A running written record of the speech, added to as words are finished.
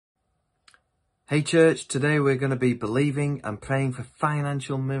Hey church, today we're going to be believing and praying for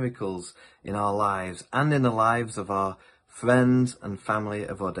financial miracles in our lives and in the lives of our friends and family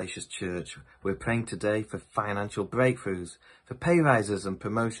of Audacious Church. We're praying today for financial breakthroughs, for pay rises and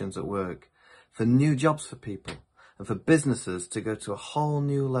promotions at work, for new jobs for people, and for businesses to go to a whole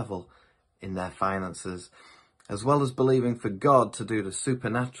new level in their finances. As well as believing for God to do the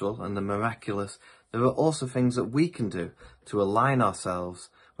supernatural and the miraculous, there are also things that we can do to align ourselves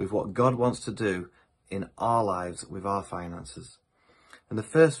with what God wants to do in our lives with our finances. And the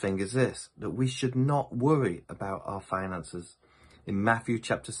first thing is this, that we should not worry about our finances. In Matthew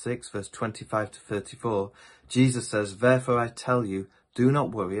chapter 6, verse 25 to 34, Jesus says, "Therefore I tell you, do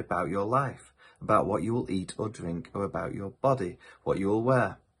not worry about your life, about what you will eat or drink, or about your body, what you will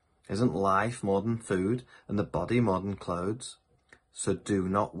wear. Isn't life more than food, and the body more than clothes? So do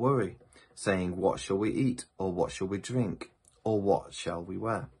not worry, saying, what shall we eat, or what shall we drink, or what shall we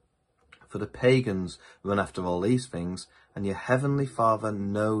wear? For the pagans run after all these things, and your heavenly Father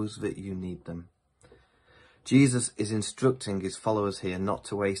knows that you need them." Jesus is instructing his followers here not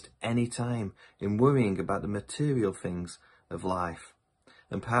to waste any time in worrying about the material things of life.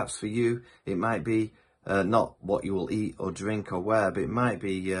 And perhaps for you, it might be not what you will eat or drink or wear, but it might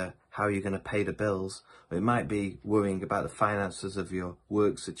be how you're going to pay the bills, or it might be worrying about the finances of your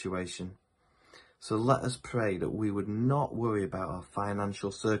work situation. So let us pray that we would not worry about our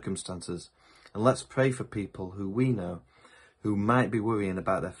financial circumstances. And let's pray for people who we know who might be worrying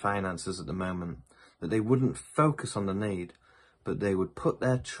about their finances at the moment, that they wouldn't focus on the need, but they would put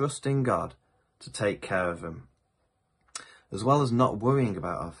their trust in God to take care of them. As well as not worrying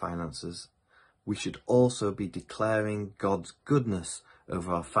about our finances, we should also be declaring God's goodness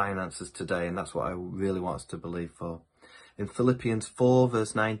over our finances today, and that's what I really want us to believe for. In Philippians 4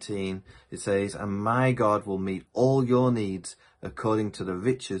 verse 19, it says, "And my God will meet all your needs according to the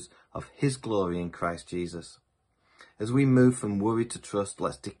riches of his glory in Christ Jesus." As we move from worry to trust,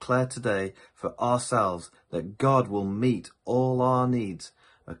 let's declare today for ourselves that God will meet all our needs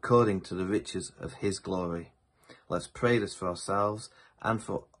according to the riches of his glory. Let's pray this for ourselves and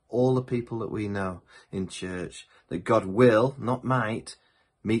for all the people that we know in church, that God will, not might,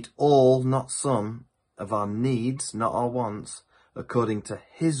 meet all, not some, of our needs, not our wants, according to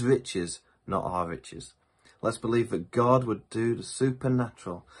his riches, not our riches. Let's believe that God would do the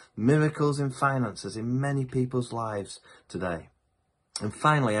supernatural miracles in finances in many people's lives today. And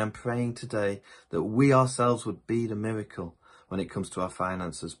finally, I'm praying today that we ourselves would be the miracle when it comes to our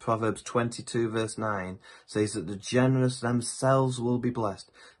finances. Proverbs 22 verse 9 says that the generous themselves will be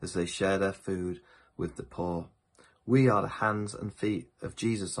blessed as they share their food with the poor. We are the hands and feet of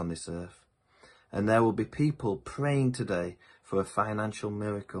Jesus on this earth. And there will be people praying today for a financial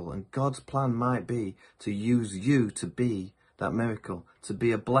miracle. And God's plan might be to use you to be that miracle, to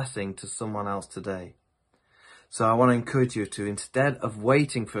be a blessing to someone else today. So I want to encourage you to, instead of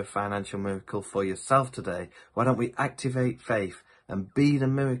waiting for a financial miracle for yourself today, why don't we activate faith and be the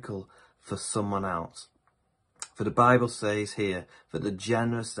miracle for someone else? For the Bible says here that the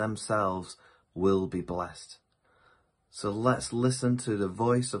generous themselves will be blessed. So let's listen to the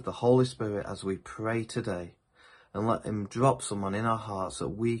voice of the Holy Spirit as we pray today, and let him drop someone in our hearts that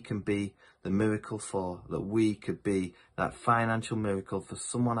we can be the miracle for, that we could be that financial miracle for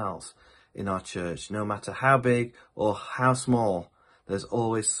someone else in our church. No matter how big or how small, there's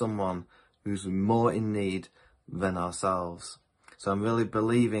always someone who's more in need than ourselves. So I'm really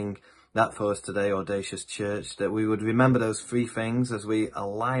believing that for us today, Audacious Church, that we would remember those three things as we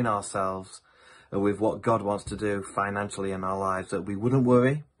align ourselves with what God wants to do financially in our lives, that we wouldn't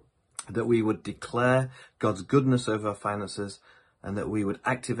worry, that we would declare God's goodness over our finances, and that we would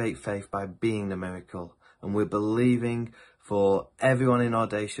activate faith by being the miracle. And we're believing for everyone in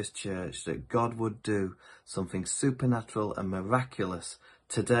Audacious Church that God would do something supernatural and miraculous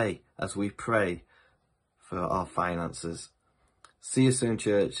today as we pray for our finances. See you soon,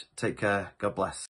 church. Take care. God bless.